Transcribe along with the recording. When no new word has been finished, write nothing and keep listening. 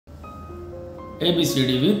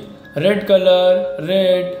ABCD with red color,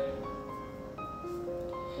 red.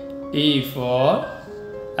 A for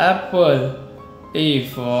apple, A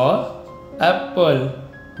for apple.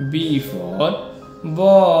 B for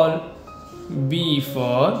ball, B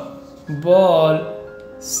for ball.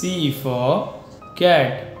 C for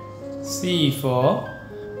cat, C for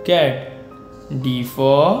cat. D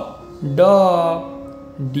for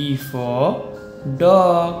dog, D for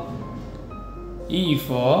dog. E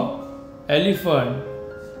for elephant,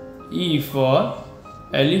 E for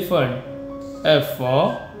elephant. F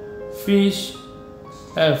for fish,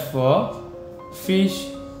 F for fish.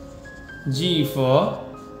 G for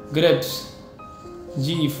grapes,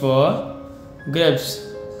 G for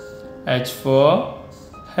grapes. H for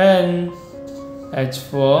hen, H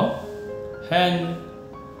for hen.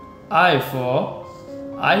 I for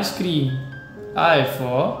ice cream, I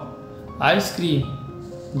for ice cream.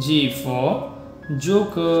 J for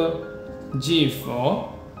joker, J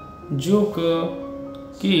for joker.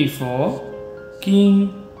 K for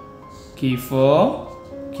king, K for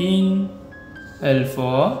king. L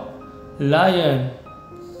for lion,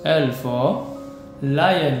 L for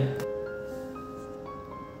lion.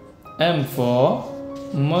 M for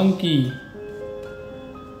monkey,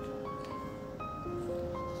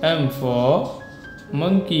 M for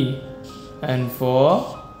monkey. N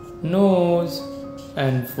for nose,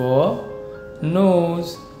 N for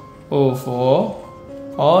nose. O for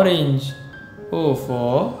orange, O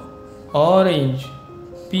for orange.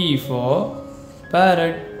 P for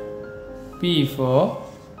parrot, P for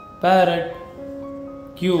parrot.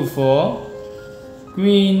 Q for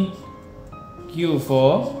queen, Q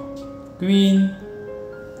for queen.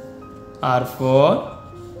 R for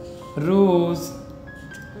rose,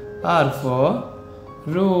 R for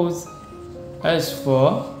rose. S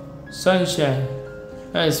for sunshine,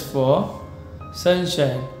 S for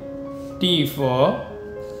sunshine. T for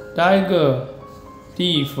tiger,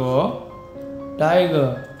 T for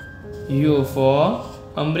tiger. U for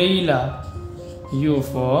umbrella, U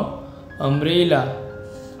for umbrella.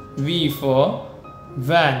 V for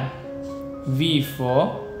van, V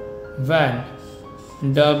for van.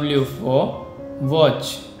 W for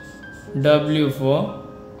watch, W for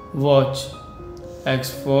watch.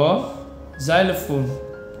 X for xylophone,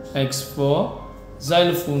 X for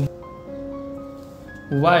xylophone.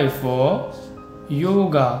 Y for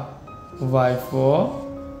yoga, Y for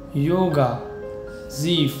yoga.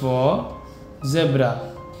 Z for zebra,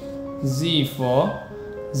 Z for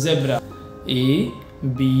zebra. A,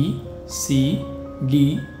 B, C,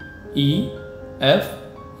 D, E, F,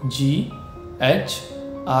 G, H,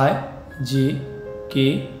 I, J,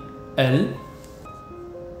 K, L.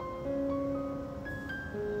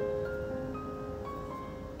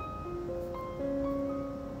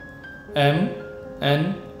 M,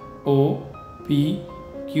 N, O, P,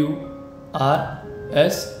 Q, R,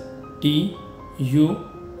 S, T, U,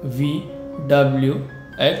 V, W,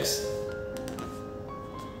 X,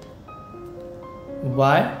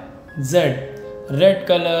 Y, Z. Red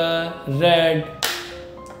color, red.